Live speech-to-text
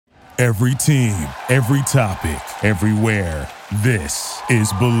Every team, every topic, everywhere. This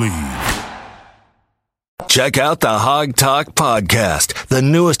is Believe. Check out the Hawg Talk podcast, the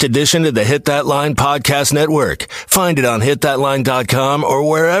newest addition to the Hit That Line podcast network. Find it on hitthatline.com or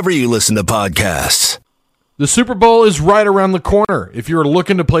wherever you listen to podcasts. The Super Bowl is right around the corner. If you're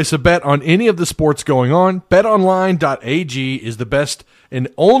looking to place a bet on any of the sports going on, betonline.ag is the best and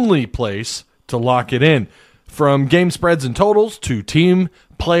only place to lock it in. From game spreads and totals to team,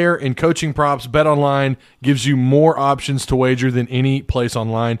 player, and coaching props, BetOnline gives you more options to wager than any place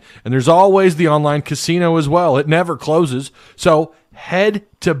online. And there's always the online casino as well. It never closes. So head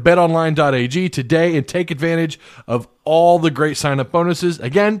to betonline.ag today and take advantage of all the great sign-up bonuses.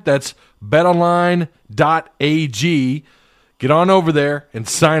 Again, that's betonline.ag. Get on over there and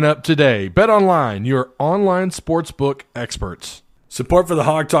sign up today. BetOnline, your online sportsbook experts. Support for the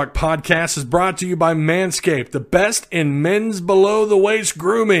Hawg Talk podcast is brought to you by Manscaped, the best in men's below-the-waist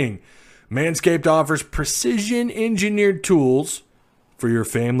grooming. Manscaped offers precision-engineered tools for your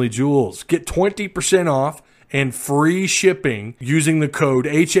family jewels. Get 20% off and free shipping using the code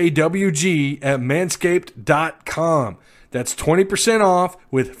HAWG at manscaped.com. That's 20% off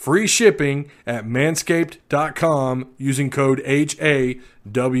with free shipping at manscaped.com using code HAWG.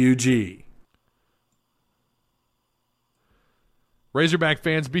 Razorback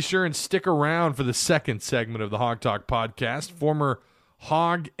fans, be sure and stick around for the second segment of the Hawg Talk podcast. Former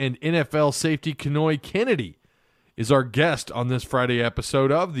Hawg and NFL safety Kenoy Kennedy is our guest on this Friday episode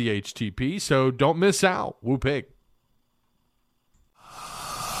of the HTP, so don't miss out. Woo pig.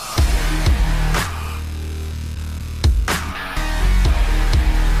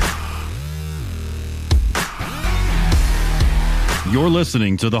 You're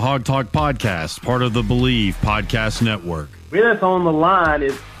listening to the Hawg Talk podcast, part of the Believe Podcast Network. With us on the line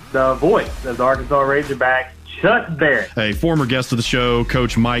is the voice of the Arkansas Razorback, Chuck Barrett. A former guest of the show,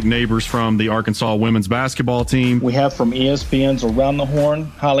 Coach Mike Neighbors from the Arkansas women's basketball team. We have from ESPN's Around the Horn,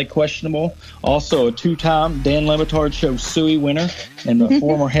 highly questionable. Also a two-time Dan Le Batard Show Suey winner and the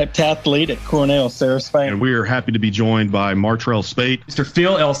former heptathlete at Cornell, Sarah Spain. And we are happy to be joined by Martrell Spate. Mr.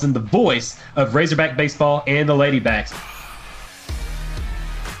 Phil Elson, the voice of Razorback baseball and the Ladybacks.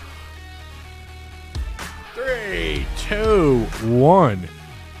 3, 2, 1.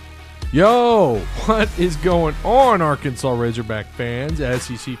 Yo, what is going on, Arkansas Razorback fans,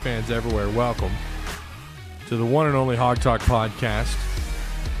 SEC fans everywhere? Welcome to the one and only Hawg Talk podcast.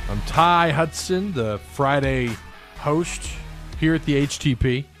 I'm Ty Hudson, the Friday host here at the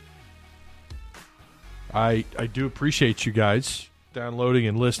HTP. I do appreciate you guys downloading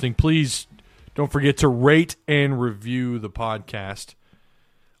and listening. Please don't forget to rate and review the podcast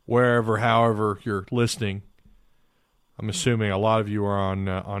wherever, however you're listening. I'm assuming a lot of you are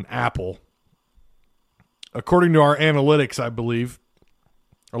on Apple. According to our analytics, I believe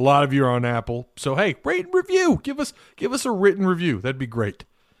a lot of you are on Apple. So hey, rate and review. Give us a written review. That'd be great.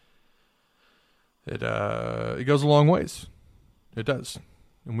 It goes a long ways. It does,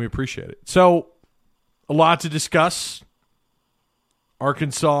 and we appreciate it. So a lot to discuss.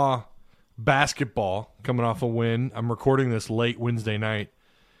 Arkansas basketball coming off a win. I'm recording this late Wednesday night.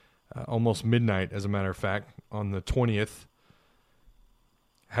 Almost midnight, as a matter of fact, on the 20th.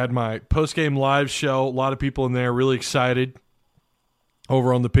 Had my post-game live show. A lot of people in there really excited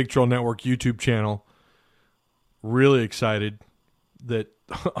over on the Pig Trail Network YouTube channel. Really excited that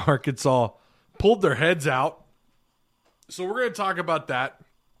Arkansas pulled their heads out. So we're going to talk about that.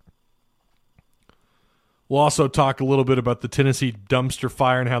 We'll also talk a little bit about the Tennessee dumpster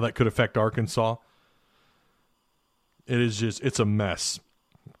fire and how that could affect Arkansas. It's a mess.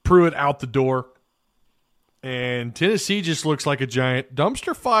 Pruitt out the door. And Tennessee just looks like a giant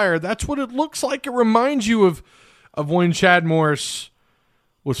dumpster fire. That's what it looks like. It reminds you of when Chad Morris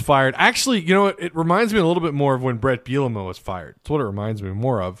was fired. Actually, you know what? It reminds me a little bit more of when Brett Bielema was fired. That's what it reminds me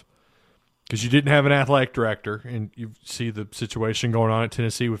more of. Because you didn't have an athletic director. And you see the situation going on at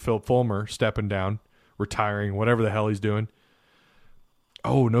Tennessee with Phil Fulmer stepping down, retiring, whatever the hell he's doing.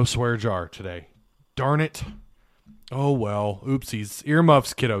 Oh, no swear jar today. Darn it. Oh, well. Oopsies.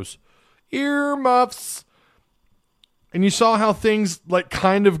 Earmuffs, kiddos. Earmuffs. And you saw how things like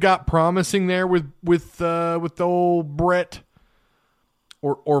kind of got promising there with the old Brett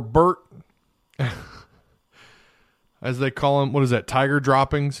or Bert, as they call him. What is that? Tiger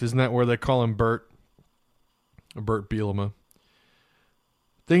droppings? Isn't that where they call him Bert? Bert Bielema.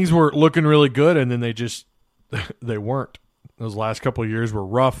 Things were looking really good, and then they weren't. Those last couple of years were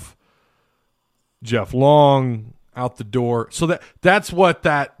rough. Jeff Long out the door. So that's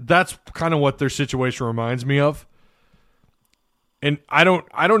kind of what their situation reminds me of. And I don't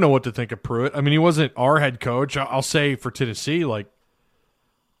know what to think of Pruitt. I mean, he wasn't our head coach. I'll say for Tennessee, like,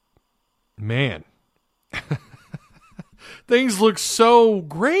 man, things look so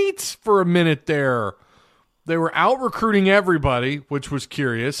great for a minute there. They were out recruiting everybody, which was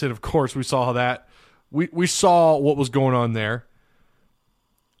curious. And of course, we saw how that we saw what was going on there.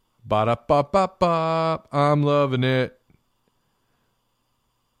 Ba-da-ba-ba-ba, I'm loving it.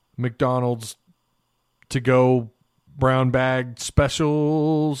 McDonald's to-go brown bag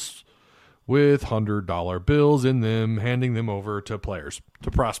specials with $100 bills in them, handing them over to players,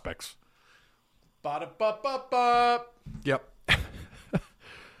 to prospects. Ba-da-ba-ba-ba. Yep.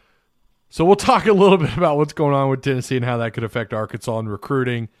 So we'll talk a little bit about what's going on with Tennessee and how that could affect Arkansas and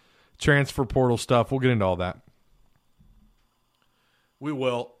recruiting, transfer portal stuff. We'll get into all that. We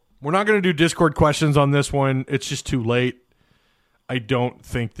will. We're not going to do Discord questions on this one. It's just too late. I don't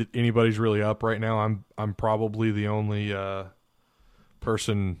think that anybody's really up right now. I'm probably the only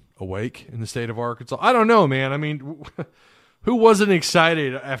person awake in the state of Arkansas. I don't know, man. I mean, who wasn't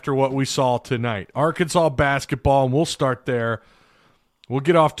excited after what we saw tonight? Arkansas basketball, and we'll start there. We'll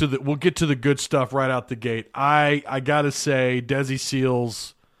get to the good stuff right out the gate. I gotta say, Desi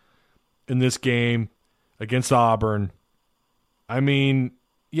Seals in this game against Auburn. I mean,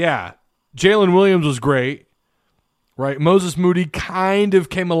 yeah, Jalen Williams was great, right? Moses Moody kind of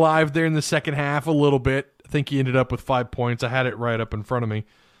came alive there in the second half a little bit. I think he ended up with 5 points. I had it right up in front of me.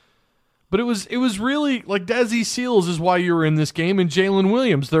 But it was really like Desi Seals is why you were in this game, and Jalen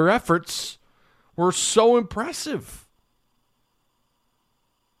Williams. Their efforts were so impressive.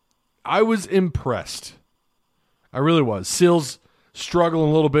 I was impressed. I really was. Seals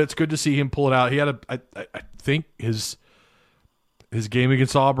struggling a little bit. It's good to see him pull it out. He had I think his game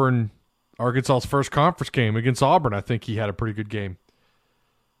against Auburn, Arkansas's first conference game against Auburn, I think he had a pretty good game.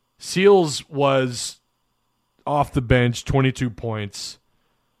 Seals was off the bench, 22 points.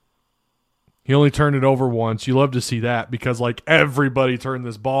 He only turned it over once. You love to see that because, like, everybody turned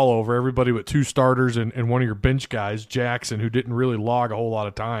this ball over. Everybody with two starters and one of your bench guys, Jackson, who didn't really log a whole lot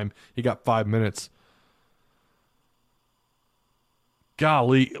of time. He got 5 minutes.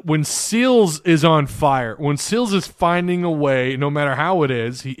 Golly, when Seals is on fire, when Seals is finding a way, no matter how it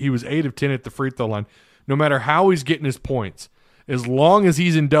is, he was 8 of 10 at the free throw line, no matter how he's getting his points, as long as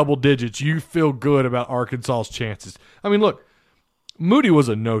he's in double digits, you feel good about Arkansas's chances. I mean, look, Moody was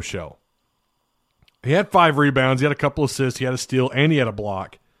a no-show. He had 5 rebounds, he had a couple assists, he had a steal, and he had a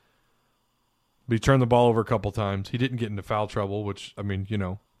block. But he turned the ball over a couple times. He didn't get into foul trouble, which, I mean, you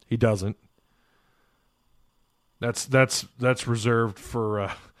know, he doesn't. That's reserved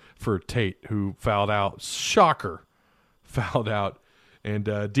for Tate, who fouled out. Shocker, fouled out. And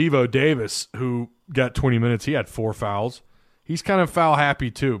Devo Davis, who got 20 minutes, he had 4 fouls. He's kind of foul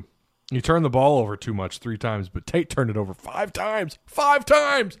happy too. He turned the ball over too much 3 times, but Tate turned it over 5 times. 5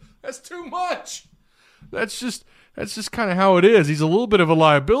 times! That's too much! That's just kind of how it is. He's a little bit of a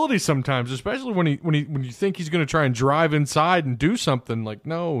liability sometimes, especially when you think he's going to try and drive inside and do something. Like,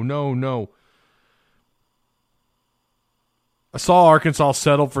 no. I saw Arkansas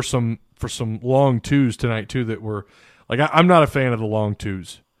settle for some long twos tonight too that were like, I'm not a fan of the long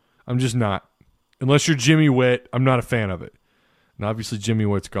twos. I'm just not. Unless you're Jimmy Witt, I'm not a fan of it. And obviously Jimmy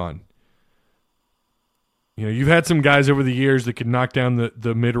Witt's gone. You know, you've had some guys over the years that could knock down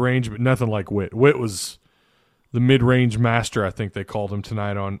the mid-range, but nothing like Witt. Witt was the mid-range master, I think they called him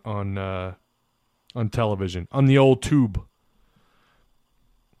tonight on television, on the old tube.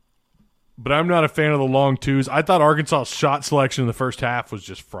 But I'm not a fan of the long twos. I thought Arkansas' shot selection in the first half was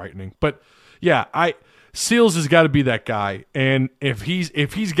just frightening. But yeah, Seals has got to be that guy. And if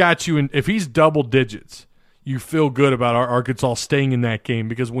he's got you if he's double digits, you feel good about Arkansas staying in that game,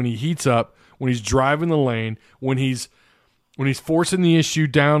 because when he heats up, when he's driving the lane, when he's forcing the issue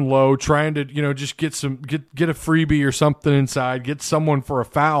down low, trying to, you know, just get a freebie or something inside, get someone for a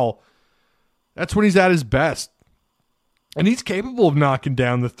foul, that's when he's at his best. And he's capable of knocking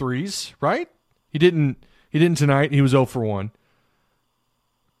down the threes, right? He didn't tonight. He was 0 for 1.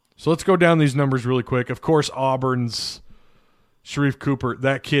 So let's go down these numbers really quick. Of course, Auburn's Sharif Cooper,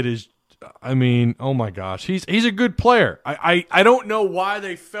 that kid is, I mean, oh my gosh, he's a good player. I don't know why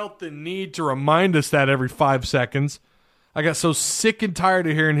they felt the need to remind us that every 5 seconds. I got so sick and tired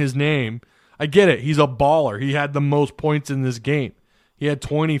of hearing his name. I get it. He's a baller. He had the most points in this game. He had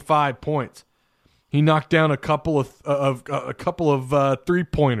 25 points. He knocked down a couple of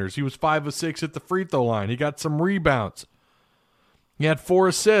 3-pointers. He was 5 of 6 at the free throw line. He got some rebounds. He had 4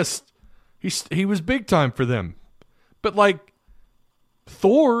 assists. He was big time for them. But like,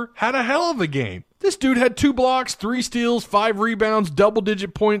 Thor had a hell of a game. This dude had 2 blocks, 3 steals, 5 rebounds,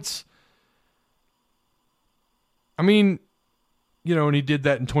 double-digit points. I mean, you know, and he did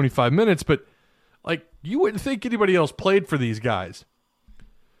that in 25 minutes, but like, you wouldn't think anybody else played for these guys.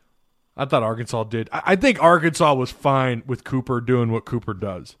 I thought Arkansas did. I think Arkansas was fine with Cooper doing what Cooper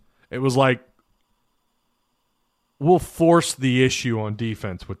does. It was like, we'll force the issue on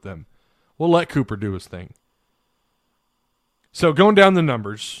defense with them. We'll let Cooper do his thing. So going down the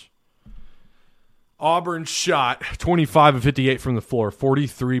numbers, Auburn shot 25 of 58 from the floor,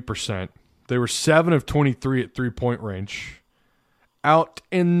 43%. They were 7 of 23 at three-point range. Out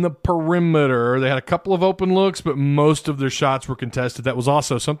in the perimeter, they had a couple of open looks, but most of their shots were contested. That was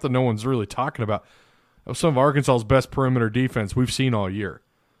also something no one's really talking about. That was some of Arkansas's best perimeter defense we've seen all year.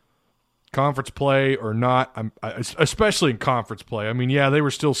 Conference play or not, especially in conference play. I mean, yeah, they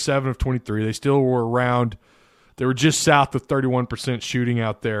were still 7 of 23. They still were around. They were just south of 31% shooting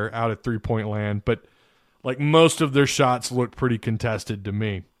out there, out at three-point land. But like most of their shots looked pretty contested to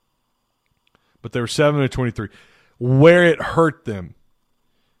me. But they were 7 of 23. Where it hurt them,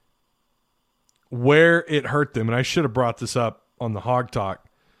 and I should have brought this up on the Hawg Talk,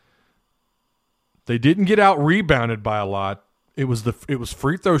 they didn't get out rebounded by a lot. It was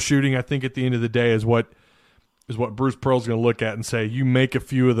free throw shooting. I think at the end of the day is what Bruce Pearl's going to look at and say, you make a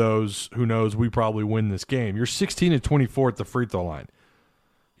few of those, who knows, we probably win this game. You're 16 of 24 at the free throw line.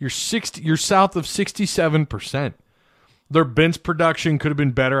 You're south of 67%. Their bench production could have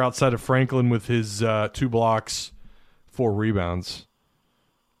been better outside of Franklin with his 2 blocks, 4 rebounds.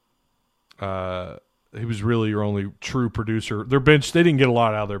 He was really your only true producer. Their bench, they didn't get a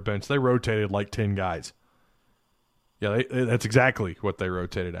lot out of their bench. They rotated like 10 guys. Yeah, that's exactly what they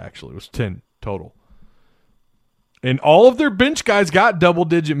rotated, actually. It was 10 total. And all of their bench guys got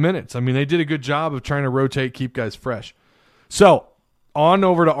double-digit minutes. I mean, they did a good job of trying to rotate, keep guys fresh. So, on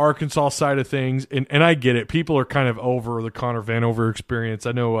over to Arkansas side of things, and I get it. People are kind of over the Connor Vanover experience.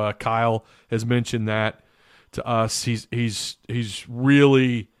 I know Kyle has mentioned that to us. He's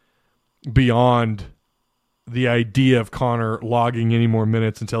really beyond the idea of Connor logging any more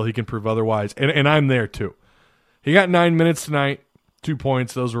minutes until he can prove otherwise. And I'm there too. He got 9 minutes tonight, 2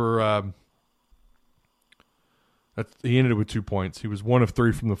 points. Those were he ended it with 2 points. He was 1 of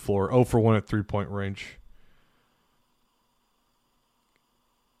 3 from the floor, 0 for 1 at three-point range.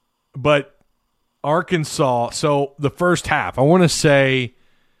 But Arkansas, so the first half, I want to say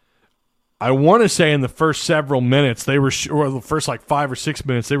in the first several minutes, they were, or the first like 5 or 6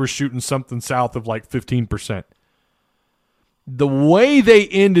 minutes, they were shooting something south of like 15%. The way they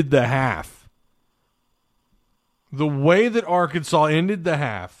ended the half, the way that Arkansas ended the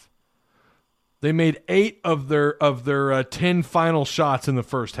half, they made 8 of their 10 final shots in the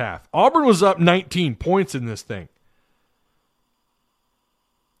first half. Auburn was up 19 points in this thing.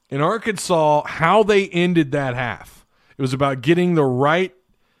 In Arkansas, how they ended that half, it was about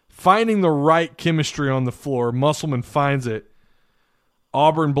finding the right chemistry on the floor. Musselman finds it.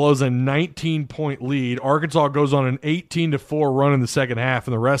 Auburn blows a 19-point lead. Arkansas goes on an 18-4 run in the second half,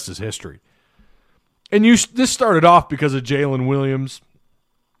 and the rest is history. And this started off because of Jalen Williams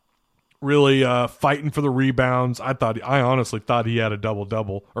really fighting for the rebounds. I honestly thought he had a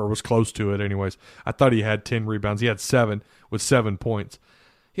double-double, or was close to it anyways. I thought he had 10 rebounds. He had 7 with 7 points.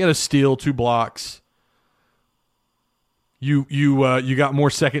 He had a steal, 2 blocks. You got more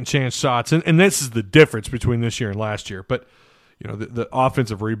second chance shots, and this is the difference between this year and last year. But you know the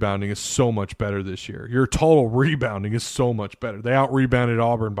offensive rebounding is so much better this year. Your total rebounding is so much better. They out rebounded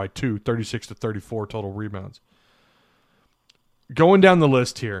Auburn by 2, 36-34 total rebounds. Going down the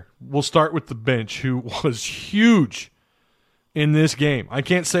list here, we'll start with the bench, who was huge in this game. I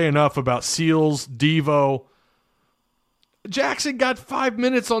can't say enough about Seals, Devo. Jackson got 5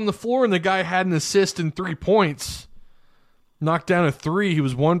 minutes on the floor, and the guy had an assist and 3 points. Knocked down a 3. He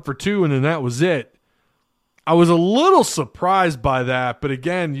was 1 for 2, and then that was it. I was a little surprised by that, but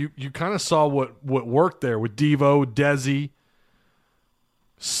again, you kind of saw what worked there with Devo, Desi,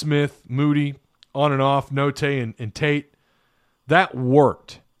 Smith, Moody, on and off, Note, and Tate. That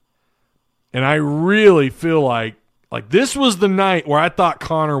worked. And I really feel like this was the night where I thought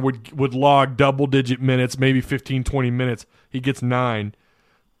Connor would log double-digit minutes, maybe 15, 20 minutes. He gets 9.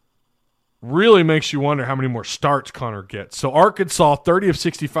 Really makes you wonder how many more starts Connor gets. So Arkansas, 30 of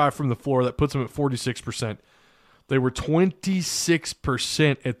 65 from the floor. That puts them at 46%. They were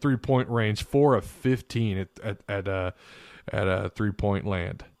 26% at three-point range, 4 of 15 at three-point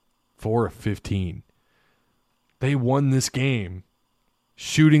land. 4 of 15. They won this game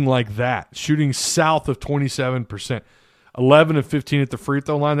shooting like that, shooting south of 27%. 11 of 15 at the free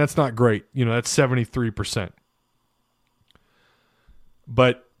throw line, that's not great. You know, that's 73%.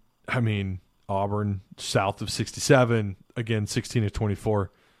 But, I mean, Auburn, south of 67, again, 16 of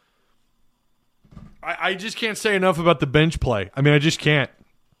 24. I just can't say enough about the bench play. I mean, I just can't.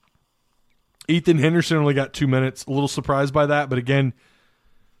 Ethan Henderson only got 2 minutes. A little surprised by that, but again,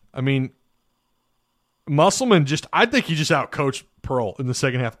 I mean, Musselman I think he just outcoached Pearl in the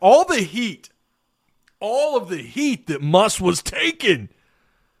second half. All of the heat that Muss was taking.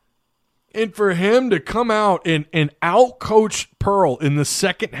 And for him to come out and outcoach Pearl in the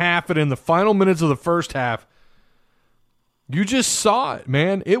second half and in the final minutes of the first half, you just saw it,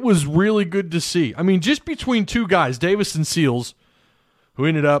 man. It was really good to see. I mean, just between two guys, Davis and Seals, who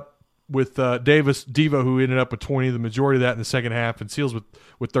ended up with Devo, who ended up with 20, the majority of that in the second half, and Seals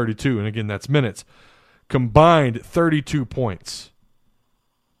with 32, and again, that's minutes. Combined 32 points.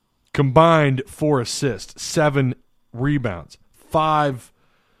 Combined 4 assists, 7 rebounds, 5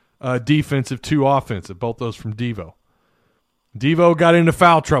 defensive, 2 offensive, both those from Devo. Devo got into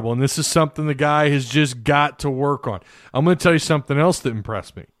foul trouble, and this is something the guy has just got to work on. I'm going to tell you something else that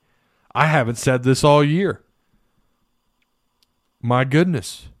impressed me. I haven't said this all year. My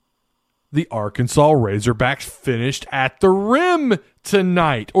goodness. The Arkansas Razorbacks finished at the rim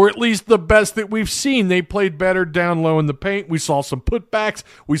tonight, or at least the best that we've seen. They played better down low in the paint. We saw some putbacks.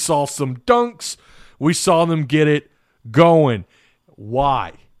 We saw some dunks. We saw them get it going.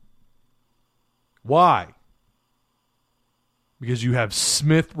 Why? Because you have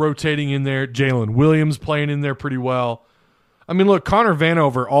Smith rotating in there, Jalen Williams playing in there pretty well. I mean, look, Connor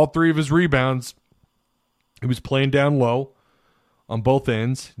Vanover, all 3 of his rebounds, he was playing down low on both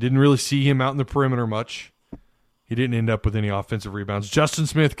ends. Didn't really see him out in the perimeter much. He didn't end up with any offensive rebounds. Justin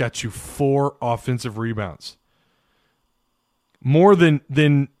Smith got you 4 offensive rebounds. More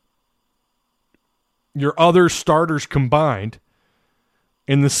than your other starters combined,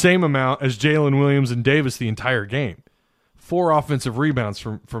 in the same amount as Jalen Williams and Davis the entire game. 4 offensive rebounds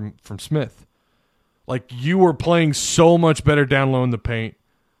from Smith. Like, you were playing so much better down low in the paint.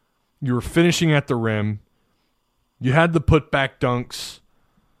 You were finishing at the rim. You had the putback dunks.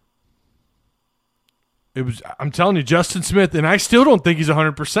 I'm telling you, Justin Smith, and I still don't think he's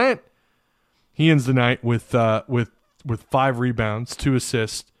 100%. He ends the night with 5 rebounds, 2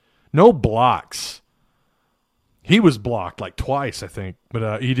 assists, no blocks. He was blocked like twice, I think,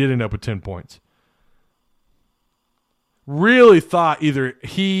 but he did end up with 10 points. Really thought either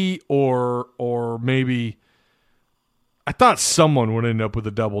he or maybe I thought someone would end up with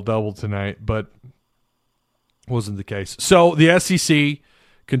a double-double tonight, but wasn't the case. So the SEC,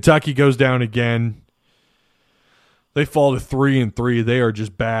 Kentucky goes down again. They fall to 3-3. They are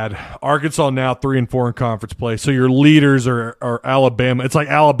just bad. Arkansas now 3-4 in conference play. So your leaders are Alabama. It's like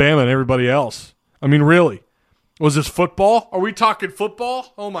Alabama and everybody else. I mean, really. Was this football? Are we talking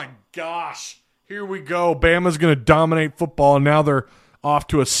football? Oh, my gosh. Here we go. Bama's going to dominate football, and now they're off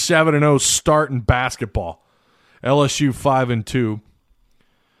to a 7-0 start in basketball. LSU 5-2.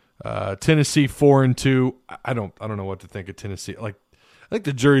 Tennessee 4-2. I don't know what to think of Tennessee. Like, I think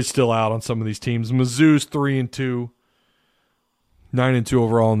the jury's still out on some of these teams. Mizzou's 3-2. 9-2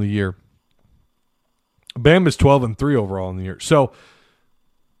 overall in the year. Bama's 12-3 overall in the year. So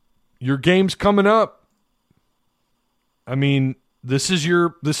your game's coming up. I mean, this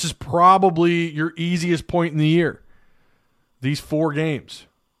is probably your easiest point in the year. These 4 games.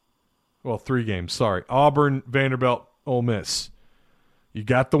 Well, 3 games, sorry. Auburn, Vanderbilt, Ole Miss. You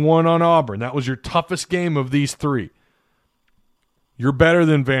got the one on Auburn. That was your toughest game of these 3. You're better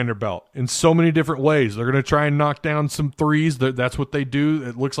than Vanderbilt in so many different ways. They're going to try and knock down some threes. That's what they do.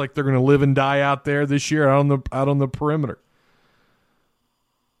 It looks like they're going to live and die out there this year out on the perimeter.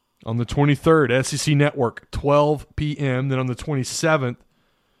 On the 23rd, SEC Network, 12 p.m. Then on the 27th,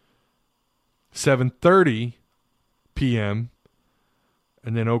 7:30 p.m.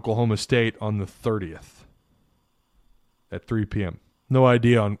 And then Oklahoma State on the 30th at 3 p.m. No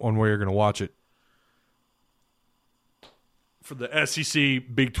idea on where you're going to watch it for the SEC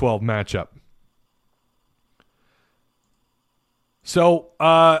Big 12 matchup. So,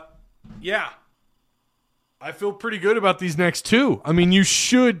 yeah. I feel pretty good about these next 2. I mean, you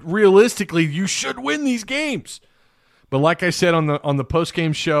should win these games. But like I said on the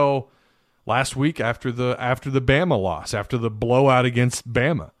post-game show last week after the Bama loss, after the blowout against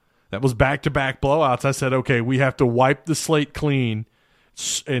Bama, that was back-to-back blowouts. I said, okay, we have to wipe the slate clean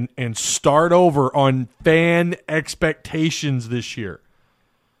and start over on fan expectations this year.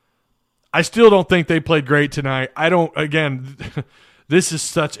 I still don't think they played great tonight. This is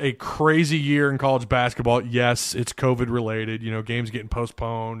such a crazy year in college basketball. Yes, it's COVID-related. Games getting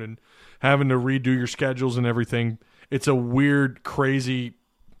postponed and having to redo your schedules and everything. It's a weird, crazy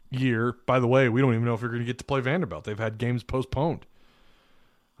year. By the way, we don't even know if you're going to get to play Vanderbilt. They've had games postponed.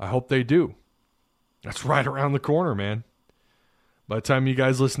 I hope they do. That's right around the corner, man. By the time you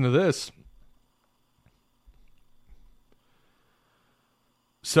guys listen to this.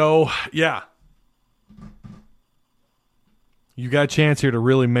 So, yeah. You got a chance here to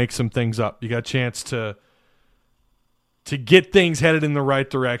really make some things up. You got a chance to get things headed in the right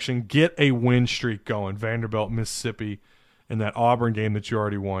direction, get a win streak going. Vanderbilt, Mississippi, and that Auburn game that you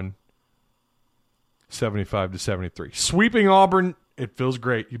already won 75-73. Sweeping Auburn, it feels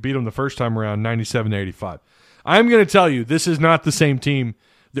great. You beat them the first time around 97-85. I'm going to tell you, this is not the same team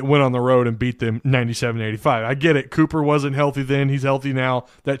that went on the road and beat them 97-85. I get it. Cooper wasn't healthy then. He's healthy now.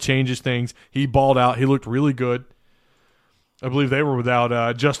 That changes things. He balled out. He looked really good. I believe they were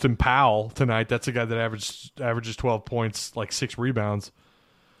without Justin Powell tonight. That's a guy that averages 12 points, like 6 rebounds.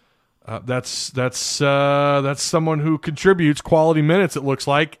 That's someone who contributes quality minutes, it looks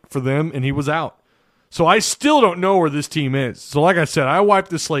like, for them, and he was out. So I still don't know where this team is. So like I said, I wiped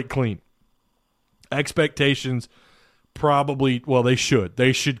the slate clean. Expectations probably, well, they should.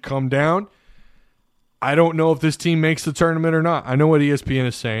 They should come down. I don't know if this team makes the tournament or not. I know what ESPN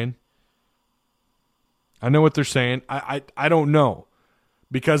is saying. I know what they're saying. I don't know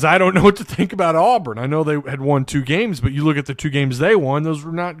because I don't know what to think about Auburn. I know they had won 2 games, but you look at the 2 games they won, those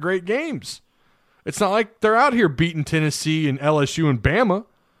were not great games. It's not like they're out here beating Tennessee and LSU and Bama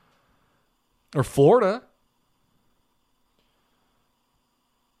or Florida.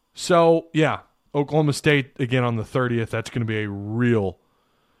 So, yeah, Oklahoma State again on the 30th. That's going to be a real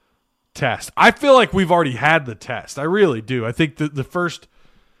test. I feel like we've already had the test. I really do. I think the first –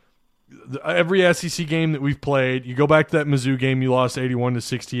 every SEC game that we've played, you go back to that Mizzou game, you lost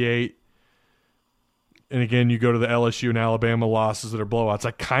 81-68. And again, you go to the LSU and Alabama losses that are blowouts.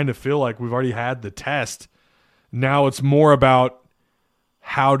 I kind of feel like we've already had the test. Now it's more about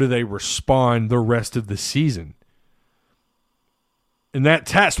how do they respond the rest of the season. In that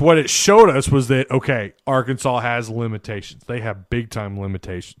test, what it showed us was that, okay, Arkansas has limitations. They have big-time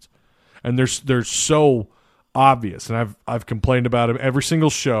limitations. And they're so obvious. And I've complained about them every single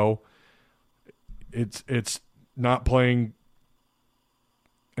show. It's not playing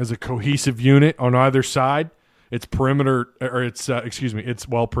as a cohesive unit on either side. It's perimeter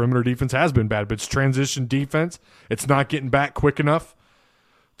defense has been bad, but it's transition defense. It's not getting back quick enough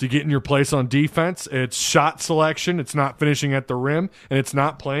to get in your place on defense. It's shot selection. It's not finishing at the rim, and it's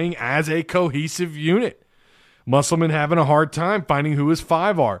not playing as a cohesive unit. Musselman having a hard time finding who his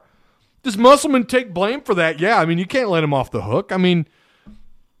 5 are. Does Musselman take blame for that? Yeah, I mean, you can't let him off the hook. I mean,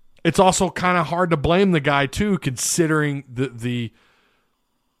 it's also kind of hard to blame the guy too, considering the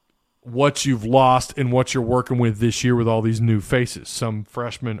what you've lost and what you're working with this year with all these new faces. Some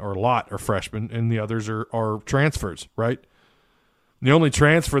freshmen, or a lot are freshmen, and the others are transfers, right? The only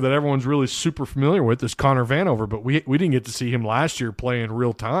transfer that everyone's really super familiar with is Connor Vanover, but we didn't get to see him last year play in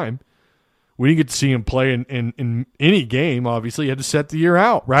real time. We didn't get to see him play in any game, obviously. He had to set the year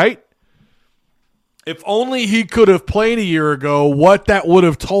out, right? If only he could have played a year ago, what that would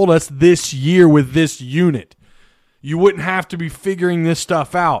have told us this year with this unit. You wouldn't have to be figuring this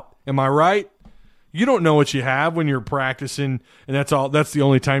stuff out. Am I right? You don't know what you have when you're practicing, and that's the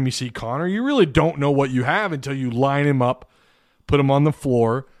only time you see Connor. You really don't know what you have until you line him up, put him on the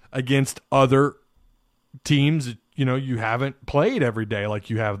floor against other teams that, you haven't played every day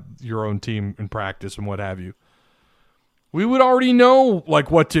like you have your own team in practice and what have you. We would already know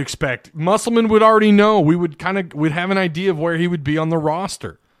what to expect. Musselman would already know. We'd have an idea of where he would be on the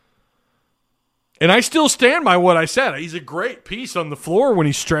roster. And I still stand by what I said. He's a great piece on the floor when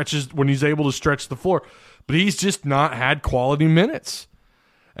he's able to stretch the floor, but he's just not had quality minutes.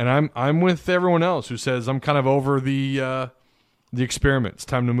 And I'm with everyone else who says I'm kind of over the experiment. It's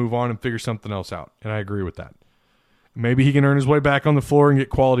time to move on and figure something else out. And I agree with that. Maybe he can earn his way back on the floor and get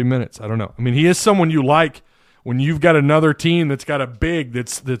quality minutes. I don't know. I mean, he is someone you like. When you've got another team that's got a big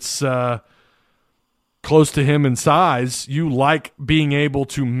that's close to him in size, you like being able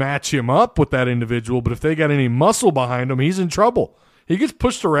to match him up with that individual. But if they got any muscle behind him, he's in trouble. He gets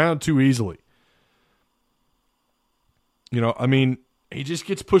pushed around too easily. He just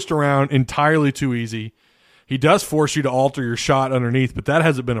gets pushed around entirely too easy. He does force you to alter your shot underneath, but that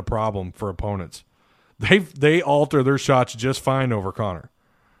hasn't been a problem for opponents. They alter their shots just fine over Connor.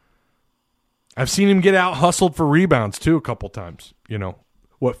 I've seen him get out hustled for rebounds too a couple times.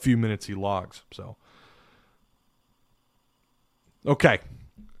 What few minutes he logs. So, okay.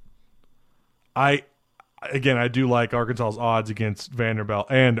 I do like Arkansas's odds against Vanderbilt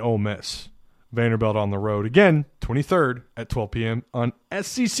and Ole Miss. Vanderbilt on the road again, 23rd at 12 p.m. on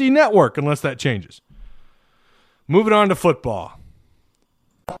SEC Network, unless that changes. Moving on to football.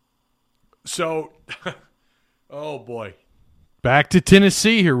 So, oh boy, back to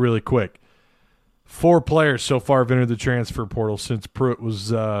Tennessee here really quick. 4 players so far have entered the transfer portal since Pruitt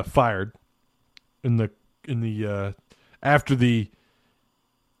was fired after the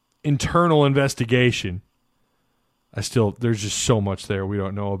internal investigation there's just so much there we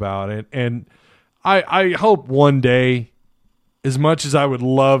don't know about it. And I hope one day, as much as I would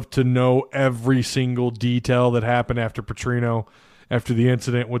love to know every single detail that happened after Petrino, after the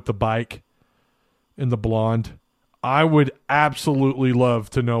incident with the bike and the blonde, I would absolutely love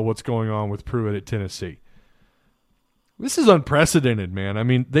to know what's going on with Pruitt at Tennessee. This is unprecedented, man. I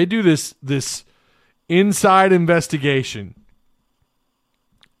mean, they do this inside investigation,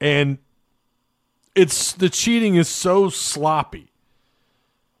 and the cheating is so sloppy.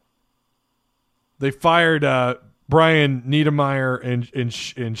 They fired Brian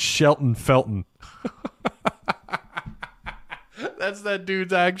Niedermeyer and Shelton Felton. That's that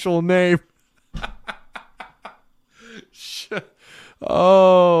dude's actual name.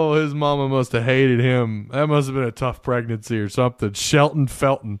 Oh, his mama must have hated him. That must have been a tough pregnancy or something. Shelton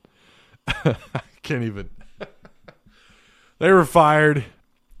Felton. I can't even. They were fired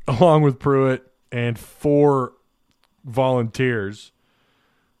along with Pruitt, and 4 volunteers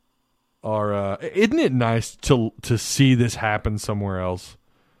are. Isn't it nice to see this happen somewhere else?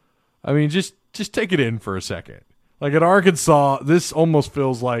 I mean, just take it in for a second. Like at Arkansas, this almost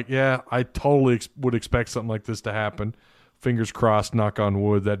feels like, yeah, I totally would expect something like this to happen. Fingers crossed, knock on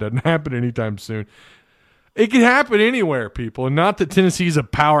wood, that doesn't happen anytime soon. It can happen anywhere, people, and not that Tennessee's a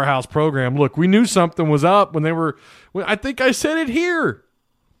powerhouse program. Look, we knew something was up I think I said it here.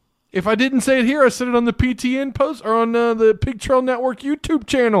 If I didn't say it here, I said it on the PTN post or on the Pig Trail Network YouTube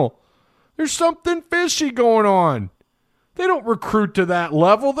channel. There's something fishy going on. They don't recruit to that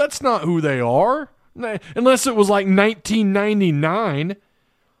level. That's not who they are. Unless it was like 1999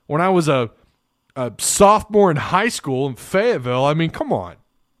 when I was a sophomore in high school in Fayetteville. I mean, come on.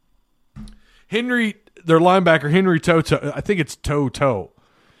 Their linebacker, Henry Toto, I think it's Toto.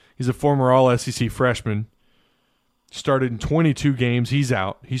 He's a former All-SEC freshman. Started in 22 games. He's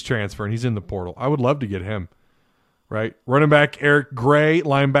out. He's transferring. He's in the portal. I would love to get him, right? Running back Eric Gray,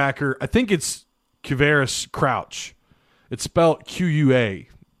 linebacker. I think it's Quavaris Crouch. It's spelled Quavaris,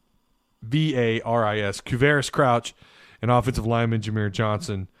 Quavaris Crouch, and offensive lineman Jameer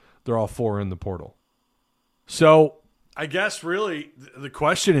Johnson. They're all 4 in the portal. So I guess really the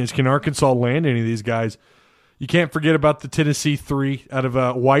question is, can Arkansas land any of these guys? You can't forget about the Tennessee 3 out of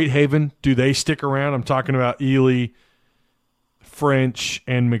Whitehaven. Do they stick around? I'm talking about Ely, French,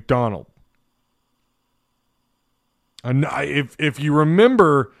 and McDonald. And if you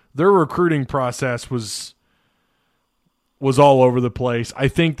remember, their recruiting process was all over the place. I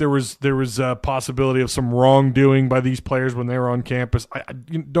think there was a possibility of some wrongdoing by these players when they were on campus.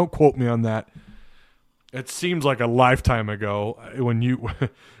 Don't quote me on that. It seems like a lifetime ago. When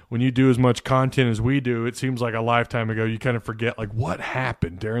you do as much content as we do, it seems like a lifetime ago. You kind of forget like what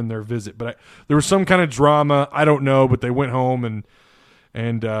happened during their visit. But there was some kind of drama. I don't know, but they went home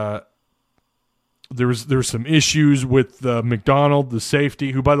and there was some issues with McDonald, the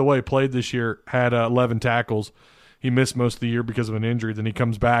safety, who by the way played this year, had 11 tackles. He missed most of the year because of an injury. Then he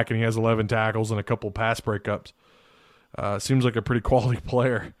comes back and he has 11 tackles and a couple pass breakups. Seems like a pretty quality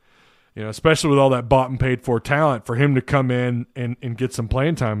player, especially with all that bought and paid for talent, for him to come in and get some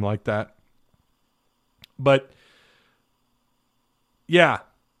playing time like that. But yeah,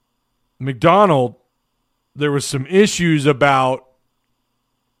 McDonald, there was some issues about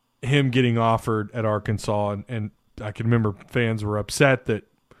him getting offered at Arkansas, and I can remember fans were upset that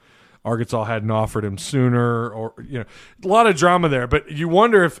Arkansas hadn't offered him sooner, or a lot of drama there. But you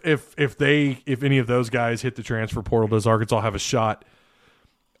wonder if any of those guys hit the transfer portal, does Arkansas have a shot?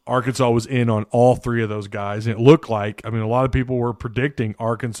 Arkansas was in on all 3 of those guys, and it looked like, a lot of people were predicting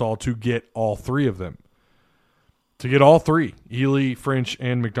Arkansas to get all 3 of them. To get all 3, Ely, French,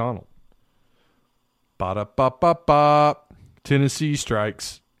 and McDonald. Ba-da-ba-ba-ba. Tennessee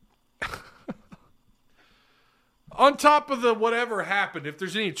strikes. On top of the whatever happened, if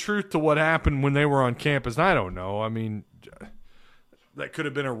there's any truth to what happened when they were on campus, I don't know. That could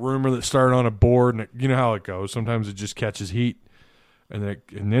have been a rumor that started on a board, and you know how it goes. Sometimes it just catches heat, and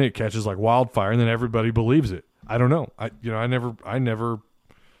then it catches like wildfire, and then everybody believes it. I don't know. I don't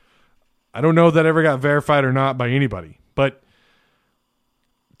know if that ever got verified or not by anybody. But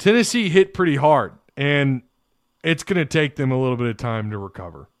Tennessee hit pretty hard, and it's going to take them a little bit of time to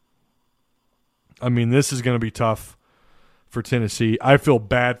recover. This is going to be tough for Tennessee. I feel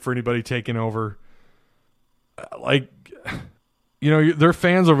bad for anybody taking over. Their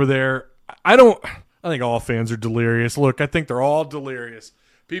fans over there, I think all fans are delirious. Look, I think they're all delirious.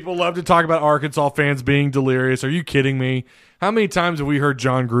 People love to talk about Arkansas fans being delirious. Are you kidding me? How many times have we heard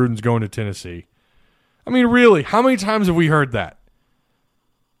John Gruden's going to Tennessee? Really, how many times have we heard that?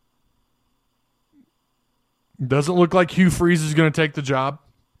 Doesn't look like Hugh Freeze is going to take the job.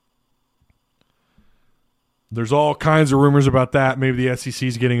 There's all kinds of rumors about that. Maybe the SEC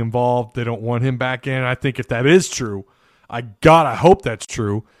is getting involved. They don't want him back in. I think if that is true, I hope that's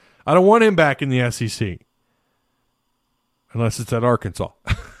true. I don't want him back in the SEC. Unless it's at Arkansas.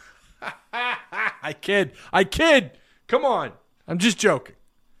 I kid. Come on. I'm just joking.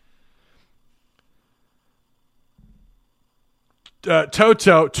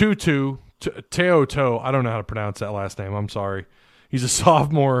 Teoto, I don't know how to pronounce that last name. I'm sorry. He's a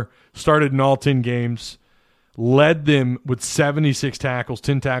sophomore, started in all 10 games, led them with 76 tackles,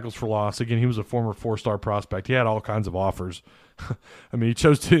 10 tackles for loss. Again, he was a former 4-star prospect. He had all kinds of offers. I mean, he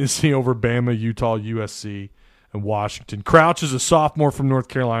chose Tennessee over Bama, Utah, USC, and Washington. Crouch is a sophomore from North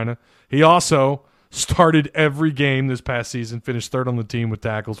Carolina. He also started every game this past season, finished third on the team with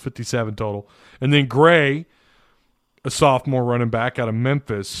tackles, 57 total. And then Gray, a sophomore running back out of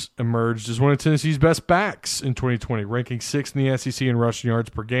Memphis, emerged as one of Tennessee's best backs in 2020, ranking 6th in the SEC in rushing yards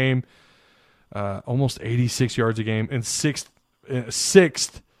per game, almost 86 yards a game, and sixth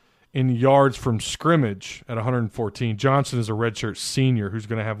in yards from scrimmage at 114. Johnson is a redshirt senior who's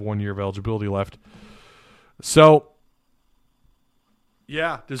going to have 1 year of eligibility left. So,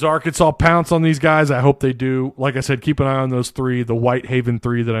 yeah, does Arkansas pounce on these guys? I hope they do. Like I said, keep an eye on those three, the Whitehaven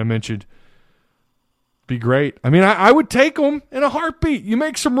three that I mentioned. Be great. I mean, I would take them in a heartbeat. You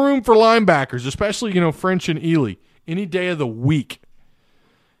make some room for linebackers, especially, French and Ely, any day of the week.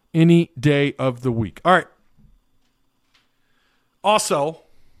 Any day of the week. All right. Also,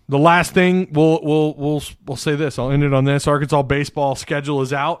 the last thing we'll say this. I'll end it on this. Arkansas baseball schedule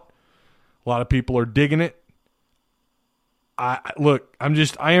is out. A lot of people are digging it. I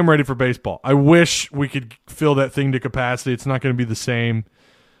am ready for baseball. I wish we could fill that thing to capacity. It's not going to be the same.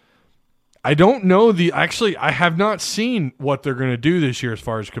 I don't know I have not seen what they're going to do this year as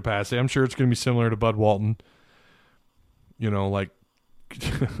far as capacity. I'm sure it's going to be similar to Bud Walton. Like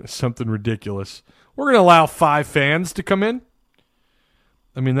something ridiculous. We're going to allow 5 fans to come in.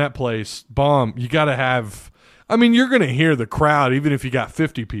 I mean, that place, bomb. You got to have, you're going to hear the crowd even if you got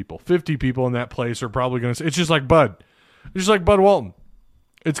 50 people. 50 people in that place are probably going to, it's just like Bud. It's just like Bud Walton.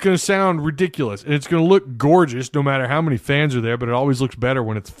 It's going to sound ridiculous, and it's going to look gorgeous no matter how many fans are there, but it always looks better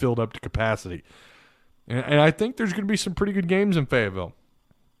when it's filled up to capacity. And I think there's going to be some pretty good games in Fayetteville.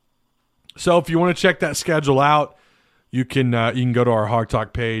 So if you want to check that schedule out, you can go to our Hawg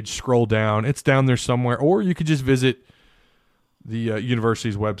Talk page, scroll down. It's down there somewhere, or you could just visit the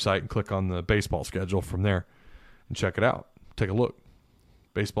university's website and click on the baseball schedule from there and check it out. Take a look.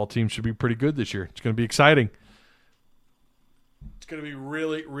 Baseball team should be pretty good this year. It's going to be exciting. It's going to be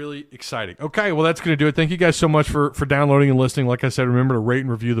really, really exciting. Okay, well, that's going to do it. Thank you guys so much for downloading and listening. Like I said, remember to rate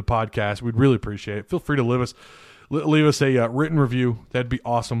and review the podcast. We'd really appreciate it. Feel free to leave us a written review. That'd be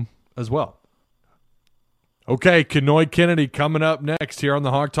awesome as well. Okay, Kenoy Kennedy coming up next here on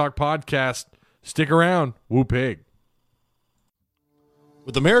the Hawg Talk podcast. Stick around. Woo pig.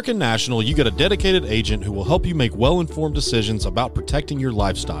 With American National, you get a dedicated agent who will help you make well-informed decisions about protecting your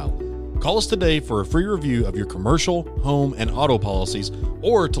lifestyle. Call us today for a free review of your commercial, home, and auto policies,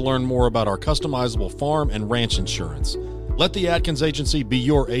 or to learn more about our customizable farm and ranch insurance. Let the Atkins Agency be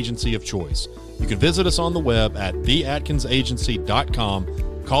your agency of choice. You can visit us on the web at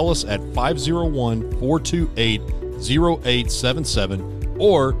theatkinsagency.com, call us at 501-428-0877,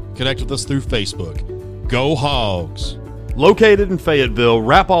 or connect with us through Facebook. Go Hogs! Located in Fayetteville,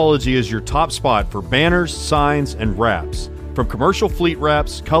 Wrapology is your top spot for banners, signs, and wraps. From commercial fleet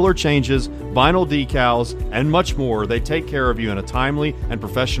wraps, color changes, vinyl decals, and much more, they take care of you in a timely and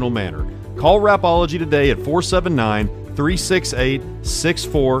professional manner. Call Wrapology today at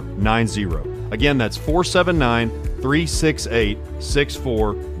 479-368-6490. Again, that's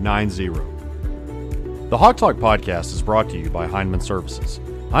 479-368-6490. The Hawg Talk podcast is brought to you by Heinemann Services.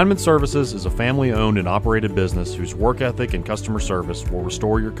 Heinemann Services is a family-owned and operated business whose work ethic and customer service will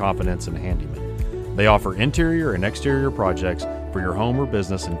restore your confidence in handyman. They offer interior and exterior projects for your home or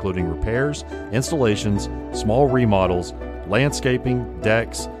business, including repairs, installations, small remodels, landscaping,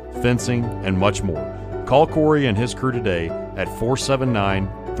 decks, fencing, and much more. Call Corey and his crew today at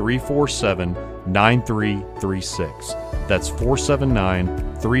 479-347-9336. That's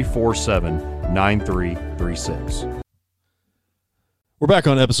 479-347-9336. We're back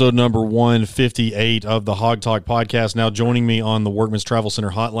on episode number 158 of the Hawg Talk podcast. Now joining me on the Workman's Travel Center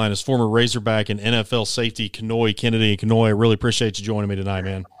hotline is former Razorback and NFL safety Kenoy Kennedy. Kenoy, I really appreciate you joining me tonight,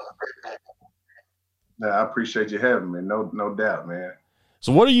 man. Yeah, I appreciate you having me. No doubt, man.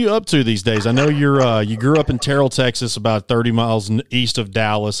 So what are you up to these days? I know you grew up in Terrell, Texas, about 30 miles east of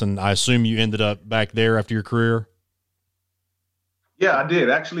Dallas, and I assume you ended up back there after your career? Yeah, I did.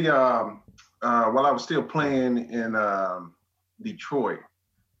 Actually, while I was still playing in Detroit,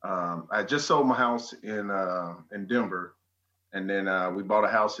 I just sold my house in Denver, and then we bought a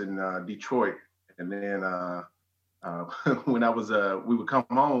house in Detroit. And then when we would come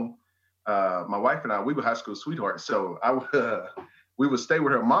home, my wife and I, we were high school sweethearts. So we would stay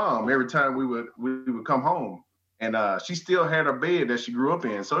with her mom every time we would come home. And she still had her bed that she grew up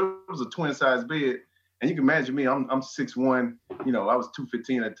in. So it was a twin size bed. And you can imagine me, I'm 6'1", I was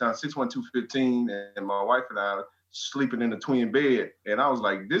 215 at the time, 6'1", 215, and my wife and I sleeping in a twin bed. And I was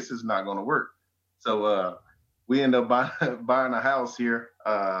like, this is not going to work. So we ended up buying a house here,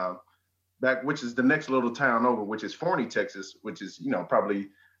 which is the next little town over, which is Forney, Texas, which is, probably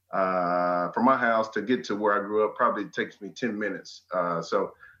from my house to get to where I grew up, probably takes me 10 minutes.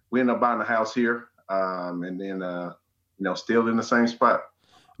 So we ended up buying a house here, and then, still in the same spot.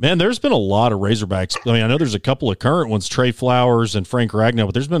 Man, there's been a lot of Razorbacks. I mean, I know there's a couple of current ones, Trey Flowers and Frank Ragnow,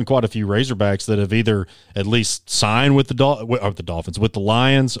 but there's been quite a few Razorbacks that have either at least signed with the Dolphins, with the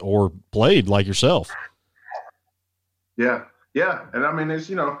Lions, or played like yourself. Yeah. And I mean,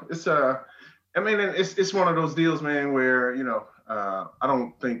 it's one of those deals, man, where, I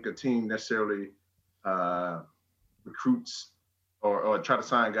don't think a team necessarily recruits or try to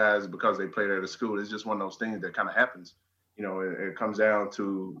sign guys because they played at a school. It's just one of those things that kind of happens. It comes down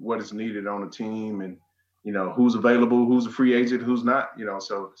to what is needed on the team and, who's available, who's a free agent, who's not,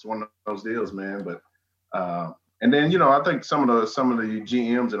 so it's one of those deals, man. But, and then, I think some of the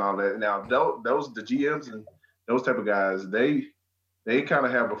GMs and all that, now the GMs and those type of guys, they kind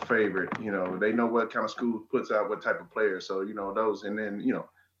of have a favorite, they know what kind of school puts out what type of players. So, those, and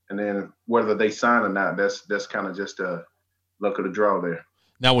then whether they sign or not, that's kind of just a luck of the draw there.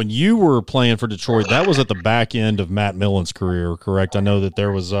 Now, when you were playing for Detroit, that was at the back end of Matt Millen's career, correct? I know that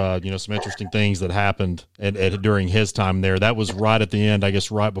there was, some interesting things that happened during his time there. That was right at the end, I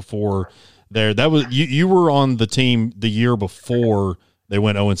guess, right before there. That was you were on the team the year before they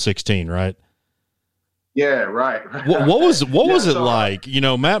went 0-16, right? Yeah, right. What was it like?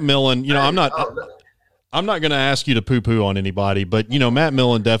 Matt Millen. I'm not going to ask you to poo-poo on anybody, but Matt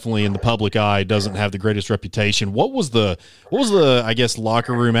Millen definitely in the public eye doesn't have the greatest reputation. What was the I guess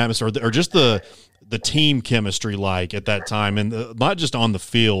locker room atmosphere or just the team chemistry like at that time, and not just on the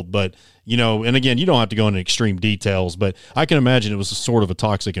field, but and again, you don't have to go into extreme details, but I can imagine it was a sort of a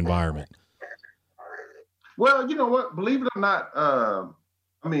toxic environment. Well, you know what? Believe it or not,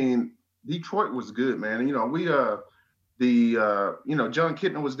 Detroit was good, man. We John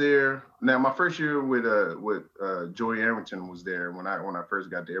Kitna was there. Now, my first year with Joey Arrington was there when I first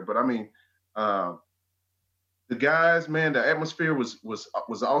got there. But the guys, man, the atmosphere was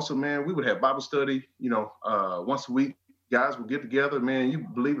awesome, man. We would have Bible study, once a week. Guys would get together, man. You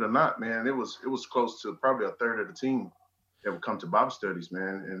believe it or not, man, it was close to probably a third of the team that would come to Bible studies,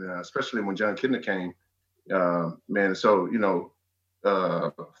 man. And especially when John Kitna came, man. So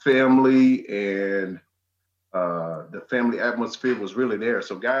family and the family atmosphere was really there.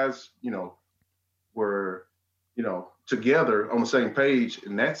 So guys, were, together on the same page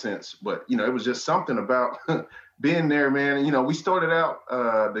in that sense. But, it was just something about being there, man. We started out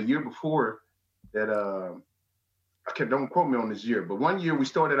the year before that, don't quote me on this year, but one year we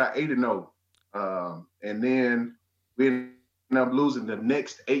started out 8-0. And then we ended up losing the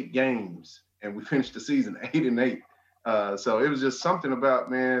next 8 games and we finished the season 8-8. So it was just something about,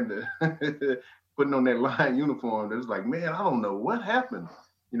 man, putting on that line uniform. It was like, man, I don't know what happened.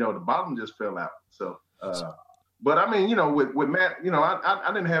 The bottom just fell out. So, but with Matt,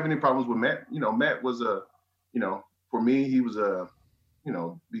 I didn't have any problems with Matt. Matt was for me, he was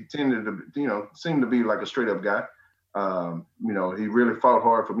he tended to, seemed to be like a straight up guy. He really fought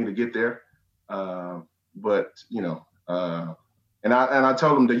hard for me to get there. But, and I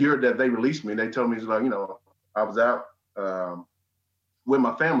told him the year that they released me, they told me, it's like, I was out with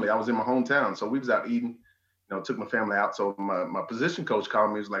my family. I was in my hometown. So we was out eating, took my family out. So my position coach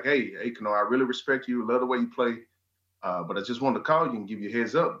called me. He was like, hey, Kenoy, I really respect you. Love the way you play. But I just wanted to call you and give you a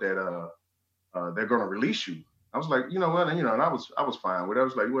heads up that they're going to release you. I was like, you know what? And, and I was fine with it. I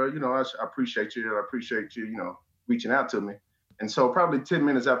was like, well, I appreciate you. I appreciate you, reaching out to me. And so probably 10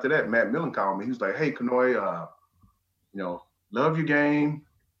 minutes after that, Matt Millen called me. He was like, hey, Kenoy, love your game.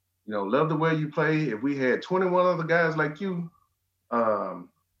 Love the way you play. If we had 21 other guys like you,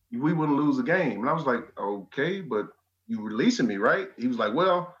 we wouldn't lose a game. And I was like, okay, but you releasing me, right? He was like,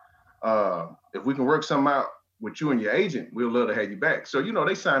 well, if we can work something out with you and your agent, we'll love to have you back. So,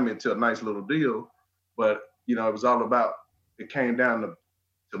 they signed me to a nice little deal, but, it was all about, it came down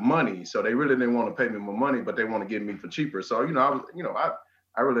to money. So they really didn't want to pay me more money, but they want to get me for cheaper. So, I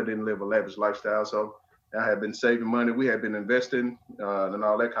really didn't live a lavish lifestyle. So I had been saving money. We had been investing and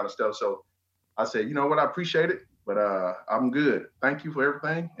all that kind of stuff. So I said, you know what? I appreciate it. but I'm good. Thank you for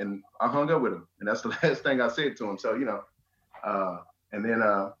everything. And I hung up with him. And that's the last thing I said to him. So, and then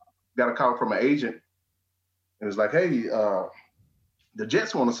got a call from an agent. And it was like, hey, the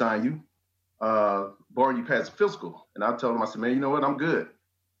Jets want to sign you, barring you pass the physical. And I told him, I said, man, you know what? I'm good.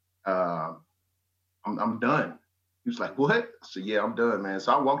 I'm done. He was like, what? I said, yeah, I'm done, man.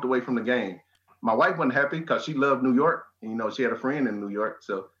 So I walked away from the game. My wife wasn't happy because she loved New York. And, she had a friend in New York.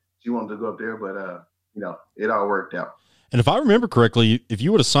 So she wanted to go up there. But, it all worked out. And if I remember correctly, if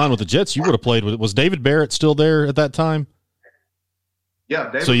you would have signed with the Jets, you would have played with – was David Barrett still there at that time?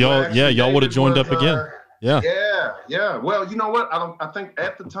 Yeah. David so y'all would have joined up again. Yeah. Yeah. Well, you know what? I think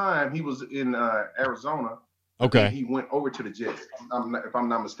at the time he was in Arizona. Okay. He went over to the Jets, if I'm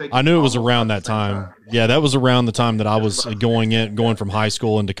not mistaken. I knew it was around that time. Yeah, that was around the time that I was going from high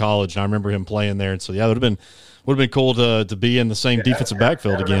school into college, and I remember him playing there. And so, yeah, it would have been cool to be in the same defensive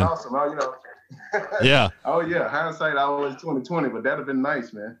backfield again. Awesome. Yeah. Oh yeah. Hindsight, always 2020, but that'd have been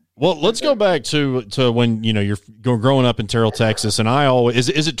nice, man. Well, let's go back to when you're growing up in Terrell, Texas, and I always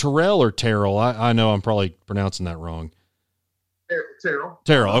is it Terrell or Terrell? I know I'm probably pronouncing that wrong.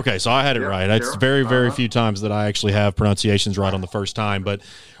 Terrell. Okay, so I had it right. It's very few times that I actually have pronunciations right on the first time. But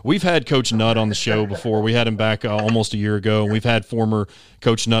we've had Coach Nutt on the show before. We had him back almost a year ago, and we've had former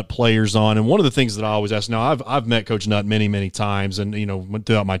Coach Nutt players on. And one of the things that I always ask now, I've met Coach Nutt many times, and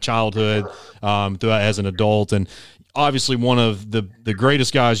throughout my childhood, throughout as an adult, and obviously one of the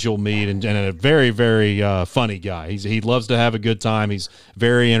greatest guys you'll meet, and a very funny guy. He loves to have a good time. He's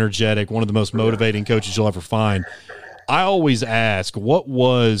very energetic. One of the most motivating coaches you'll ever find. I always ask, what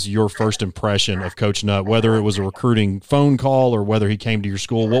was your first impression of Coach Nutt, whether it was a recruiting phone call or whether he came to your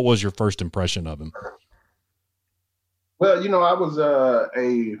school? What was your first impression of him? Well, I was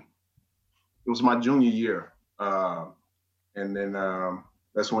it was my junior year. And then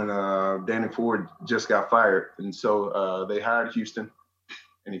that's when Danny Ford just got fired. And so they hired Houston,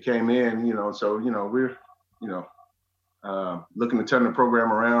 and he came in, so, we're, looking to turn the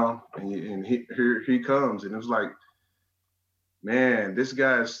program around, and here he comes. And it was like, man, this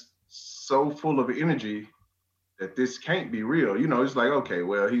guy's so full of energy that this can't be real. It's like, okay,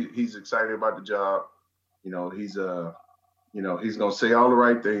 well, he's excited about the job. He's gonna say all the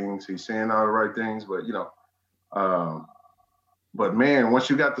right things. He's saying all the right things, but man, once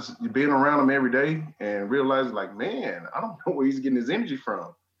you got this, being around him every day and realizing, like, man, I don't know where he's getting his energy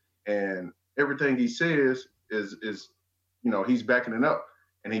from, and everything he says is he's backing it up.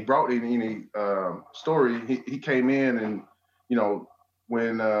 And he brought in any story. He came in and,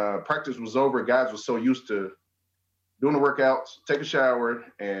 when practice was over, guys were so used to doing the workouts, take a shower,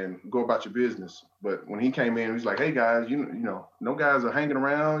 and go about your business. But when he came in, he's like, hey, guys, no guys are hanging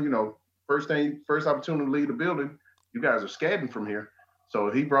around. First opportunity to leave the building, you guys are scadding from here.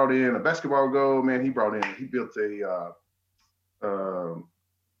 So he brought in a basketball goal, man. He built a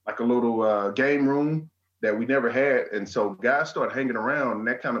like a little game room that we never had. And so guys started hanging around, and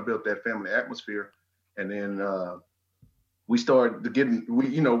that kind of built that family atmosphere. And then we started getting,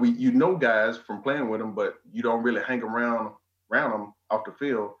 guys from playing with them, but you don't really hang around them off the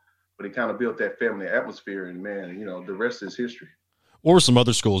field. But it kind of built that family atmosphere, and man, the rest is history. What were some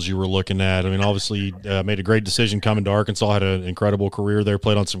other schools you were looking at? I mean, obviously you made a great decision coming to Arkansas, had an incredible career there,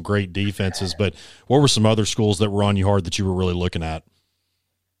 played on some great defenses, but what were some other schools that were on you hard that you were really looking at?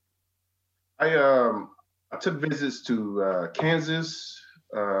 I took visits to Kansas.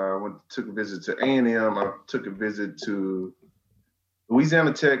 Took a visit to A&M. I took a visit to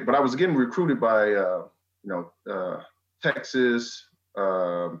Louisiana Tech, but I was getting recruited by, Texas,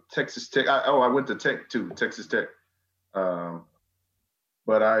 Texas Tech. I went to Tech too, Texas Tech.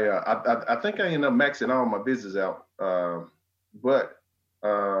 But I think I ended up maxing all my visits out. But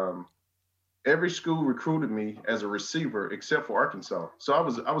every school recruited me as a receiver except for Arkansas. So I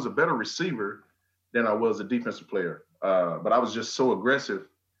was a better receiver than I was a defensive player. But I was just so aggressive,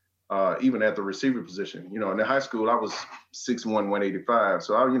 even at the receiver position. In high school, I was 6'1", 185.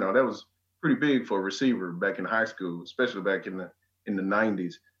 So that was pretty big for a receiver back in high school, especially back in the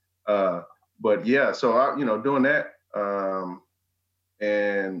 90s. But yeah, so doing that.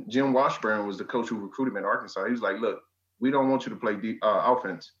 And Jim Washburn was the coach who recruited me in Arkansas. He was like, look, we don't want you to play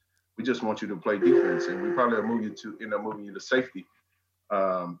offense. We just want you to play defense. And we probably end up moving you to safety.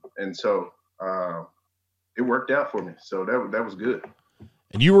 And so it worked out for me. So that was good.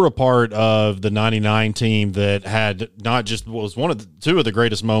 And you were a part of the 99 team that had not just was two of the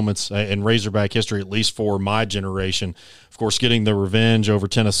greatest moments in Razorback history, at least for my generation. Of course, getting the revenge over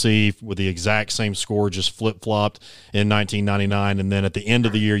Tennessee with the exact same score, just flip-flopped in 1999. And then at the end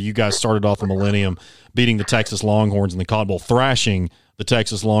of the year, you guys started off the millennium, beating the Texas Longhorns in the Cotton Bowl, thrashing the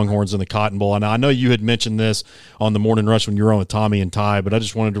Texas Longhorns in the Cotton Bowl. And I know you had mentioned this on the Morning Rush when you were on with Tommy and Ty, but I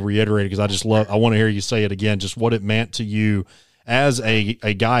just wanted to reiterate it because I want to hear you say it again, just what it meant to you as a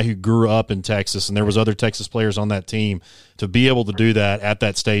guy who grew up in Texas, and there was other Texas players on that team, to be able to do that at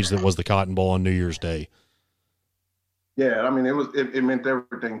that stage that was the Cotton Bowl on New Year's Day. Yeah, I mean, it meant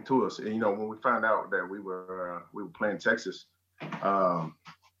everything to us. And, when we found out that we were playing Texas, man,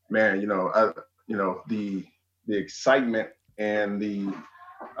 the excitement and the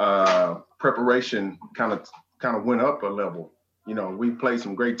preparation kind of went up a level. We played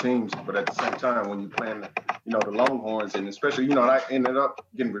some great teams, but at the same time, when you playing, the Longhorns, and especially, I ended up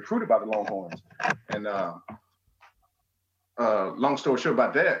getting recruited by the Longhorns. And long story short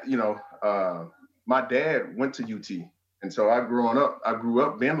about that, my dad went to UT, and so I grew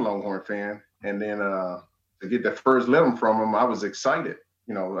up being a Longhorn fan, and then to get that first letter from him, I was excited.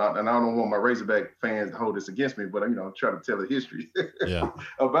 And I don't want my Razorback fans to hold this against me, but try to tell the history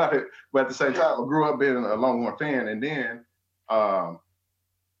about it. But at the same time, I grew up being a Longhorn fan, and then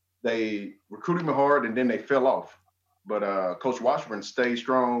they recruited me hard, and then they fell off. But Coach Washburn stayed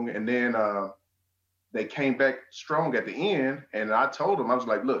strong, and then they came back strong at the end. And I told him, I was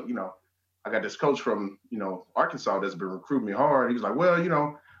like, look, I got this coach from Arkansas that's been recruiting me hard. He was like, well,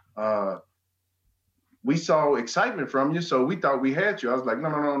 we saw excitement from you, so we thought we had you. I was like,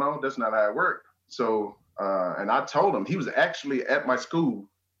 no, that's not how it worked. So, and I told him, he was actually at my school.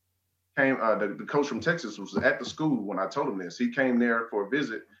 The coach from Texas was at the school when I told him this. He came there for a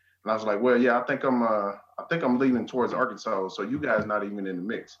visit, and I was like, well, yeah, I think I'm leaning towards Arkansas, so you guys not even in the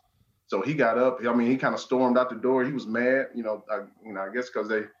mix. So he got up. I mean, he kind of stormed out the door. He was mad, I guess because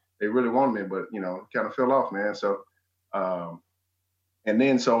they really wanted me, but kind of fell off, man. So. And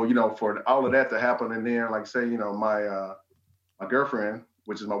then, so, for all of that to happen, and then, like I say, my girlfriend,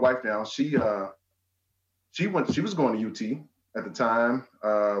 which is my wife now, she was going to UT at the time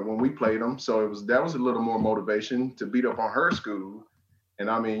when we played them. So that was a little more motivation to beat up on her school. And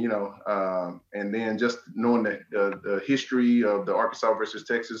I mean, and then just knowing the history of the Arkansas versus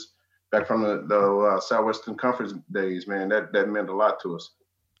Texas back from the Southwestern Conference days, man, that meant a lot to us.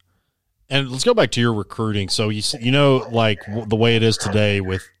 And let's go back to your recruiting. So like the way it is today,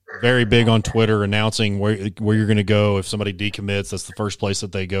 with very big on Twitter announcing where you're going to go if somebody decommits. That's the first place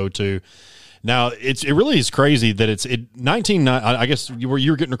that they go to. Now it really is crazy that I guess you were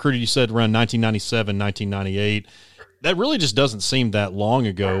getting recruited. You said around 1997, 1998. That really just doesn't seem that long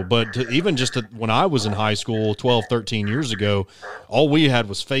ago. But when I was in high school 12, 13 years ago, all we had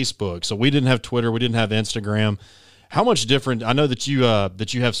was Facebook. So we didn't have Twitter. We didn't have Instagram. How much different? I know that you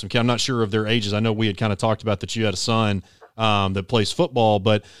have some. I'm not sure of their ages. I know we had kind of talked about that you had a son that plays football,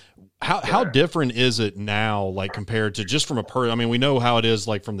 but how different is it now, like compared to just from I mean, we know how it is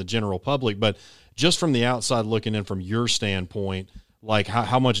like from the general public, but just from the outside looking in, from your standpoint, like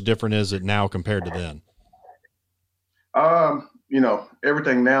how much different is it now compared to then?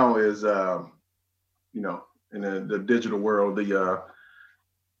 Everything now is, in the digital world,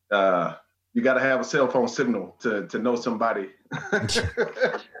 you got to have a cell phone signal to know somebody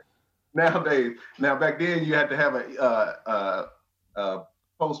nowadays. Now, back then you had to have a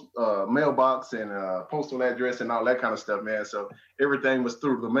post mailbox and a postal address and all that kind of stuff, man. So everything was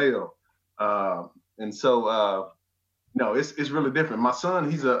through the mail. And so, it's really different. My son,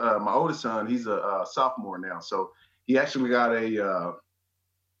 my oldest son, he's a sophomore now. So he actually got an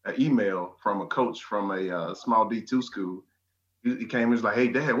email from a coach from a small D2 school. He came and was like, "Hey,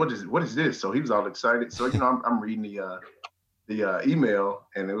 Dad, what is this?" So he was all excited. So I'm reading the email,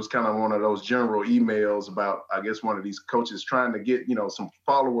 and it was kind of one of those general emails about, I guess, one of these coaches trying to get some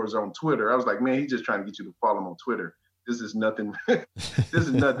followers on Twitter. I was like, man, he's just trying to get you to follow him on Twitter. This is nothing. This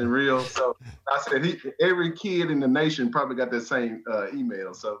is nothing real. So I said, every kid in the nation probably got that same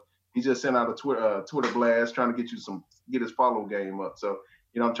email. So he just sent out a Twitter blast trying to get his follow game up. So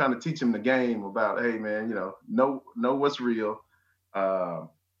I'm trying to teach him the game about, hey, man, know what's real.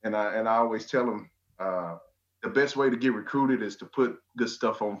 And I always tell them the best way to get recruited is to put good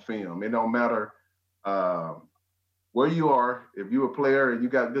stuff on film. It don't matter where you are. If you're a player and you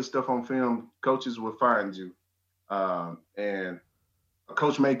got good stuff on film, coaches will find you. And a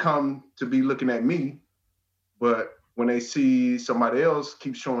coach may come to be looking at me, but when they see somebody else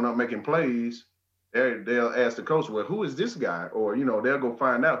keep showing up making plays, they'll ask the coach, well, who is this guy? Or, they'll go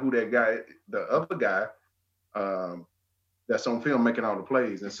find out who that guy, the other guy, that's on film making all the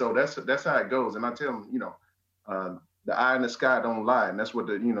plays. And so that's how it goes. And I tell them, the eye in the sky don't lie. And that's what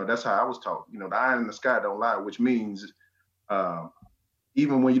that's how I was taught. The eye in the sky don't lie, which means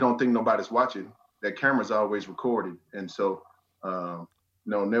even when you don't think nobody's watching, that camera's always recorded. And so,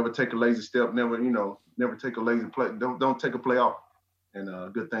 never take a lazy step, never take a lazy play. Don't take a play off.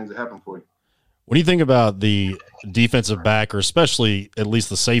 and good things will happen for you. When you think about the defensive back, or especially at least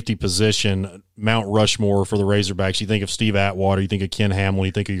the safety position, Mount Rushmore for the Razorbacks, you think of Steve Atwater, you think of Ken Hamlin,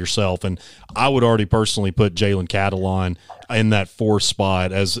 you think of yourself, and I would already personally put Jalen Catalon in that fourth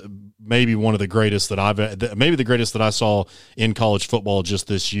spot as maybe one of the greatest that maybe the greatest that I saw in college football just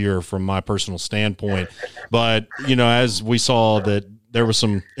this year from my personal standpoint. But, as we saw that there was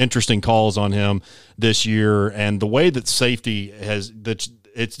some interesting calls on him this year, and the way that safety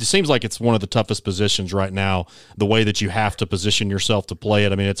it seems like it's one of the toughest positions right now, the way that you have to position yourself to play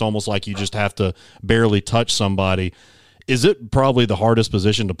it. I mean, it's almost like you just have to barely touch somebody. Is it probably the hardest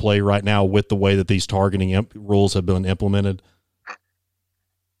position to play right now with the way that these targeting rules have been implemented?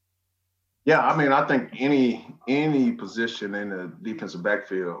 Yeah, I mean, I think any position in the defensive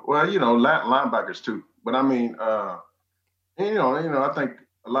backfield, well, linebackers too. But I mean, I think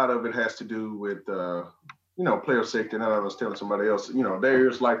a lot of it has to do with player safety. And I was telling somebody else, there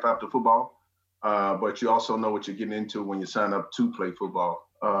is life after football, but you also know what you're getting into when you sign up to play football.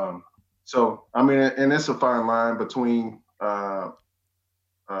 So, I mean, and it's a fine line between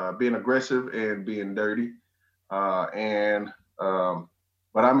being aggressive and being dirty.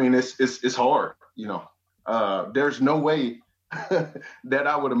 But I mean, it's hard, there's no way that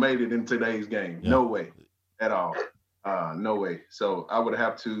I would have made it in today's game. Yeah. No way at all. No way. So I would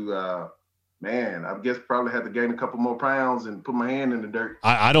have to, I guess probably had to gain a couple more pounds and put my hand in the dirt.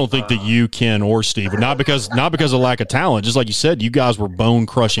 I don't think that you, Ken, or Steve, not because of lack of talent. Just like you said, you guys were bone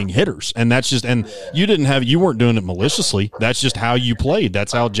crushing hitters, and that's just, and you weren't doing it maliciously. That's just how you played.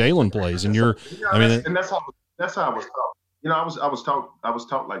 That's how Jalen plays, and that's how I was taught. I was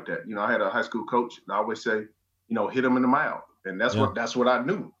taught like that. I had a high school coach, and I always say, hit him in the mouth, and that's what I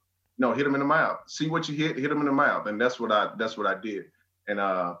knew. Hit him in the mouth. See what you hit him in the mouth, and that's what I did. And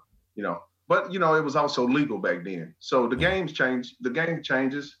but it was also legal back then. So the game's changed. The game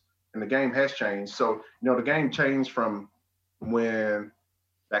changes, and the game has changed. So the game changed from when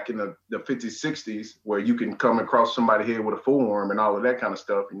back in the 50s, 60s, where you can come across somebody's head with a forearm and all of that kind of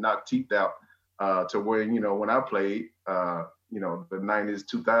stuff and knock teeth out. To where, when I played, the 90s,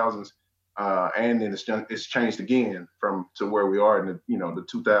 2000s, and then it's changed again to where we are in the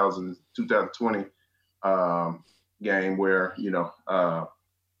 2000s, 2020 game where,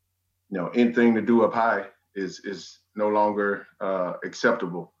 anything to do up high is no longer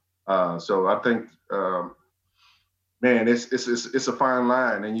acceptable. So I think, it's a fine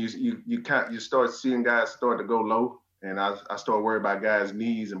line, and you start seeing guys start to go low. And I start worrying about guys'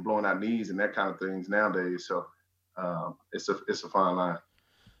 knees and blowing out knees and that kind of things nowadays. So it's a fine line.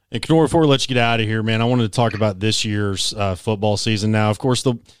 And Kenoy, before we let you get out of here, man, I wanted to talk about this year's football season. Now, of course,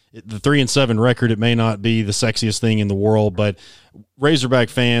 the 3-7 record, it may not be the sexiest thing in the world, but Razorback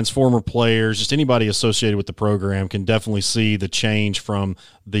fans, former players, just anybody associated with the program can definitely see the change from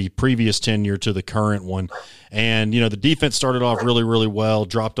the previous tenure to the current one. And, the defense started off really, really well,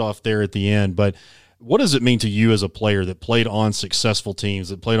 dropped off there at the end, but what does it mean to you as a player that played on successful teams,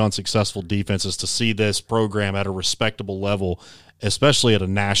 that played on successful defenses, to see this program at a respectable level, especially at a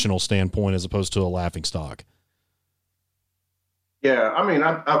national standpoint, as opposed to a laughingstock? Yeah, I mean,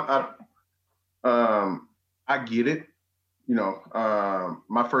 I get it.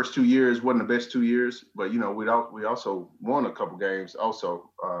 My first 2 years wasn't the best 2 years, but we also won a couple games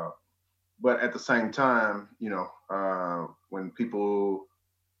also. But at the same time, when people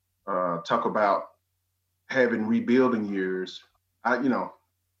talk about having rebuilding years, I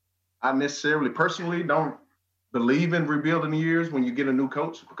necessarily personally don't believe in rebuilding years when you get a new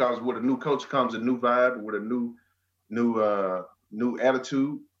coach, because with a new coach comes a new vibe, with a new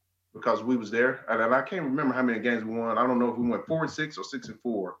attitude, because we was there. And I can't remember how many games we won. I don't know if we went 4-6 or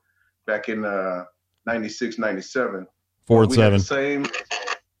 6-4 back in 96, 97. 4-7. Same.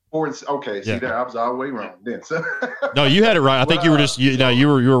 Okay, see that I was all the way wrong then. So. No, you had it right. I think you were just you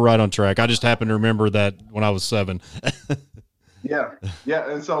were right on track. I just happened to remember that when I was 7. yeah,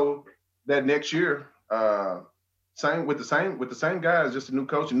 and so that next year, same with the same guys, just a new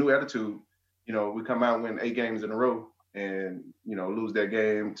coach, a new attitude. We come out and win 8 games in a row, and lose that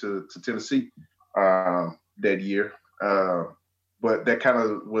game to Tennessee that year. But that kind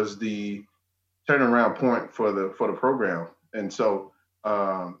of was the turnaround point for the program, and so.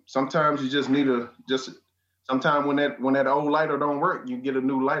 Sometimes you just need sometimes when that old lighter don't work, you get a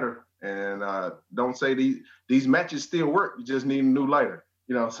new lighter, and don't say these matches still work. You just need a new lighter,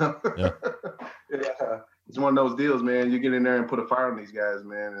 so yeah. It's one of those deals, man. You get in there and put a fire on these guys,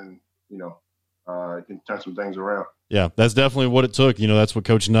 man, and you can turn some things around. Yeah, that's definitely what it took. That's what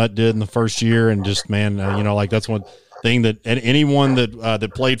Coach Nutt did in the first year, and just, man, that's what thing that anyone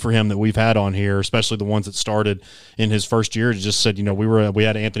that played for him that we've had on here, especially the ones that started in his first year, just said, we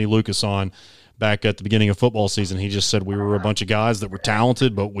had Anthony Lucas on back at the beginning of football season. He just said we were a bunch of guys that were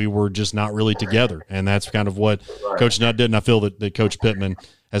talented, but we were just not really together. And that's kind of what Coach Nutt did. And I feel that Coach Pittman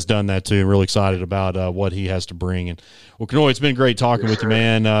has done that too. I'm really excited about what he has to bring. And well, Kenoy, it's been great talking with you,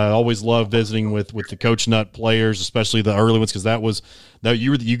 man. I always love visiting with the Coach Nutt players, especially the early ones, because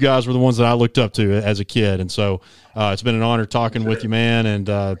you guys were the ones that I looked up to as a kid. And so it's been an honor talking with you, man, and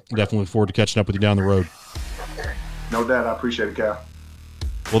definitely look forward to catching up with you down the road. No doubt. I appreciate it, Cal.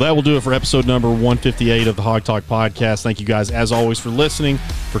 Well, that will do it for episode number 158 of the Hawg Talk podcast. Thank you guys, as always, for listening.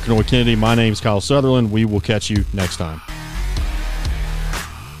 For Kenoy Kennedy, my name is Kyle Sutherland. We will catch you next time.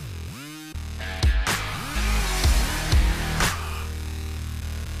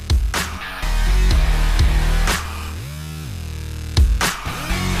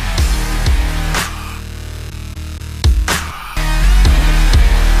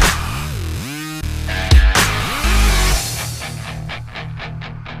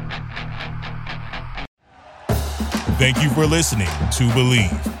 Thank you for listening to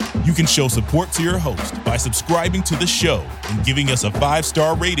Believe. You can show support to your host by subscribing to the show and giving us a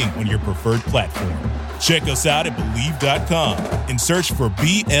 5-star rating on your preferred platform. Check us out at Believe.com and search for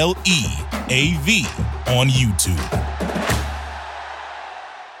BLEAV on YouTube.